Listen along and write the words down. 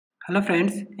Hello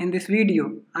friends, in this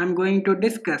video I am going to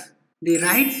discuss the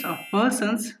Rights of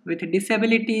Persons with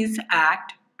Disabilities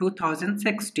Act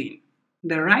 2016.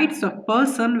 The Rights of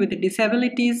Person with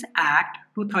Disabilities Act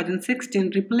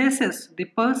 2016 replaces the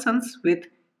Persons with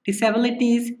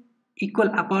Disabilities, Equal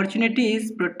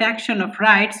Opportunities, Protection of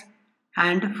Rights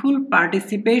and Full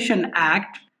Participation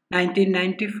Act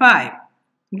 1995.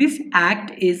 This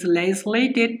act is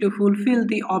legislated to fulfill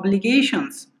the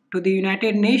obligations to the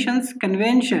United Nations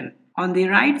Convention on the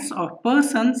Rights of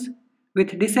Persons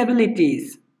with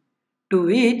Disabilities, to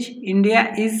which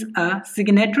India is a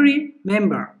signatory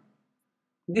member.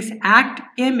 This act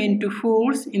came into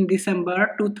force in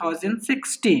December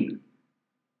 2016.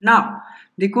 Now,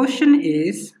 the question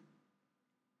is,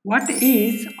 what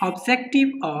is objective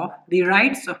of the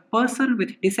Rights of Persons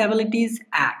with Disabilities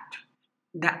Act?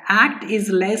 The Act is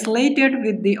legislated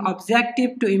with the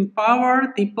objective to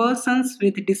empower the persons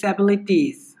with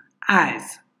disabilities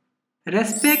as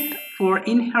respect for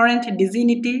inherent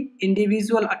dignity,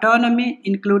 individual autonomy,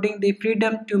 including the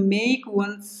freedom to make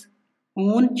one's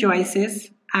own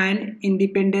choices and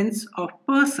independence of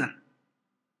person,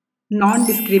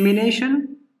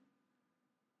 non-discrimination,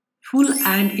 full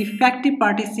and effective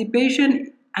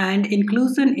participation and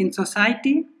inclusion in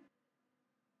society,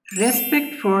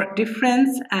 respect for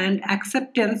difference and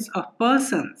acceptance of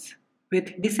persons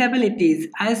with disabilities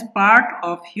as part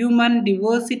of human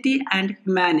diversity and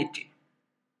humanity.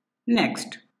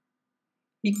 Next,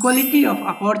 equality of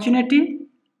opportunity,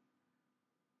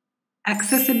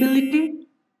 accessibility,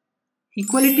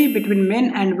 equality between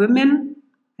men and women,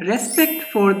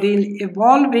 respect for the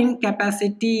evolving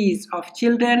capacities of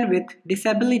children with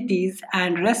disabilities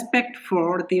and respect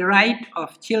for the right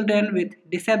of children with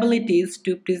disabilities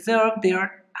to preserve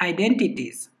their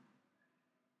identities.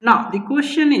 Now the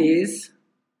question is,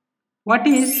 what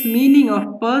is meaning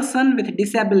of person with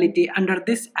disability under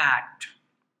this act?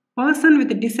 Person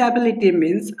with disability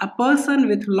means a person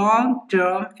with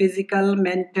long-term physical,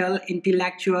 mental,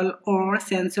 intellectual or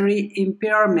sensory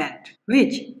impairment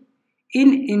which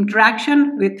in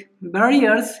interaction with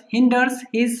barriers hinders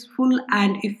his full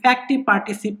and effective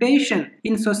participation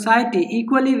in society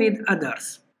equally with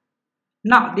others.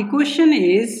 Now the question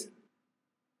is,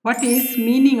 what is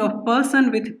meaning of person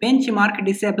with benchmark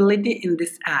disability in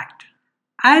this act?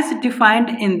 As defined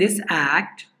in this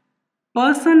act,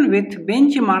 person with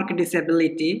benchmark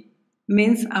disability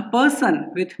means a person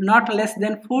with not less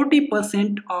than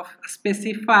 40% of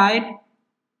specified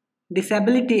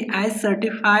disability as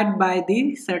certified by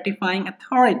the certifying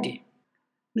authority.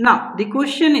 Now the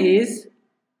question is,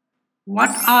 what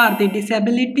are the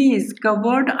disabilities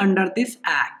covered under this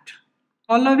act?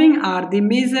 Following are the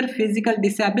major physical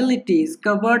disabilities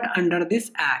covered under this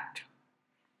act: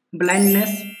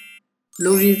 blindness,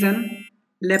 low vision,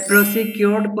 leprosy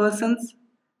cured persons,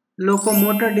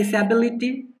 locomotor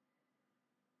disability,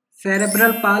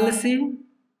 cerebral palsy,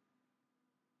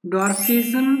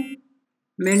 dwarfism,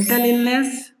 mental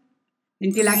illness,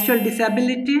 intellectual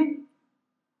disability,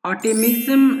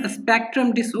 autism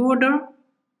spectrum disorder,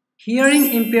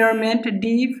 hearing impairment,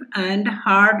 deaf and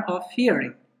hard of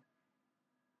hearing.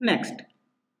 Next,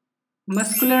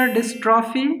 muscular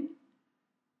dystrophy,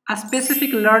 a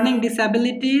specific learning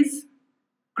disabilities,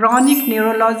 chronic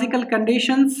neurological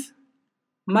conditions,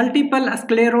 multiple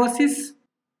sclerosis,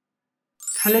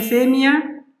 thalassemia,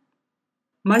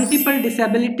 multiple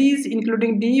disabilities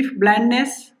including deaf,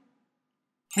 blindness,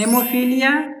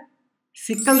 hemophilia,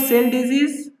 sickle cell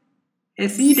disease,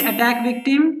 acid attack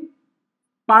victim,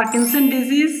 Parkinson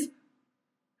disease,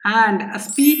 and a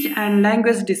speech and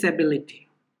language disability.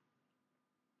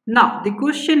 Now the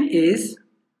question is,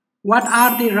 what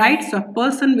are the rights of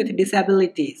person with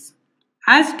disabilities?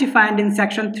 As defined in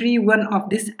section 3(1) of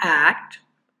this act,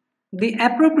 the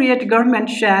appropriate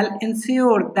government shall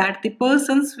ensure that the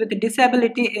persons with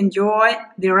disability enjoy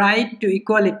the right to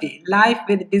equality, life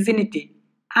with dignity,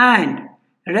 and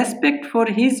respect for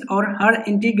his or her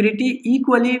integrity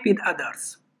equally with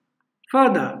others.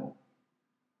 Further,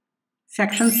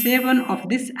 section 7 of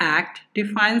this act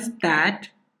defines that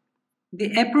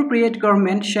the appropriate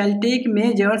government shall take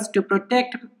measures to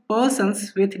protect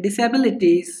persons with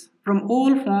disabilities from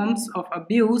all forms of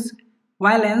abuse,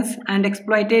 violence and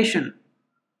exploitation.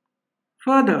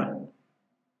 Further,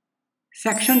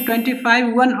 section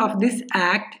 25(1) of this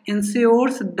act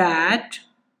ensures that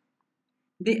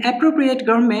the appropriate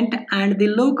government and the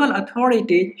local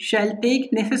authority shall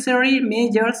take necessary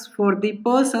measures for the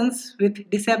persons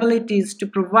with disabilities to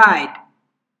provide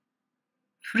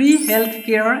free health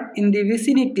care in the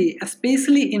vicinity,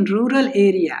 especially in rural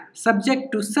area,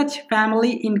 subject to such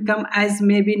family income as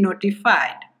may be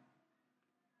notified.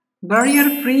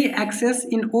 barrier-free access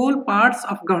in all parts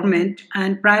of government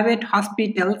and private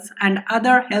hospitals and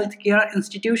other healthcare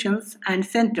institutions and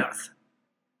centers,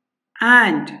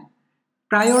 and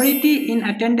priority in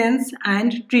attendance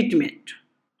and treatment.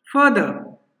 Further,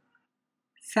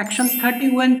 Section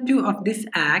 31(2) of this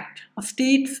Act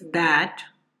states that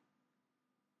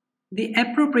the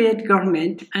appropriate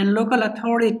government and local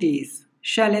authorities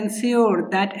shall ensure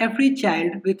that every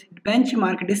child with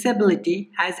benchmark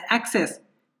disability has access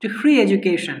to free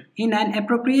education in an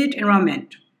appropriate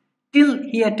environment till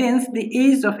he attains the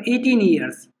age of 18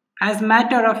 years as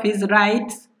matter of his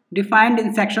rights defined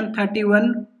in Section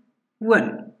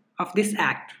 31(1) of this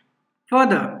Act.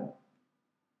 Further,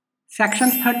 Section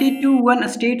 32(1)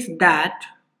 states that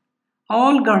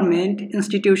all government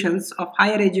institutions of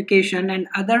higher education and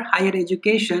other higher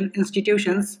education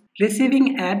institutions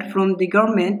receiving aid from the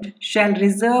government shall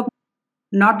reserve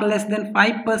not less than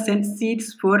 5%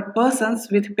 seats for persons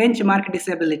with benchmark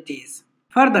disabilities.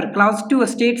 Further, Clause 2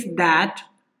 states that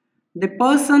the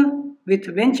person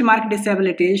with benchmark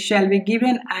disabilities shall be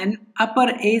given an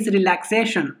upper age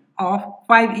relaxation of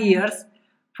 5 years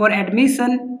for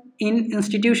admission in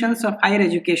institutions of higher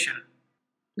education.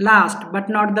 Last but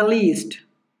not the least,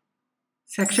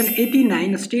 Section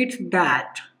 89 states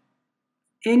that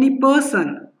any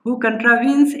person who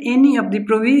contravenes any of the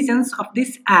provisions of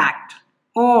this Act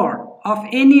or of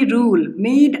any rule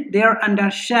made thereunder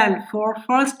shall for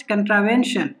first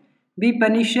contravention be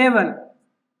punishable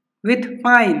with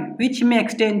fine which may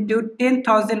extend to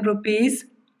 10,000 rupees,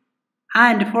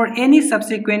 and for any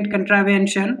subsequent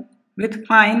contravention with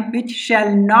fine which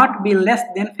shall not be less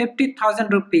than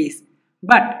 50,000 rupees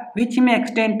but which may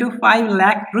extend to 5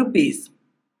 lakh rupees.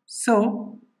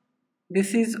 So,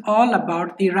 this is all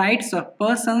about the Rights of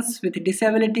Persons with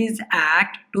Disabilities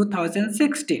Act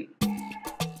 2016.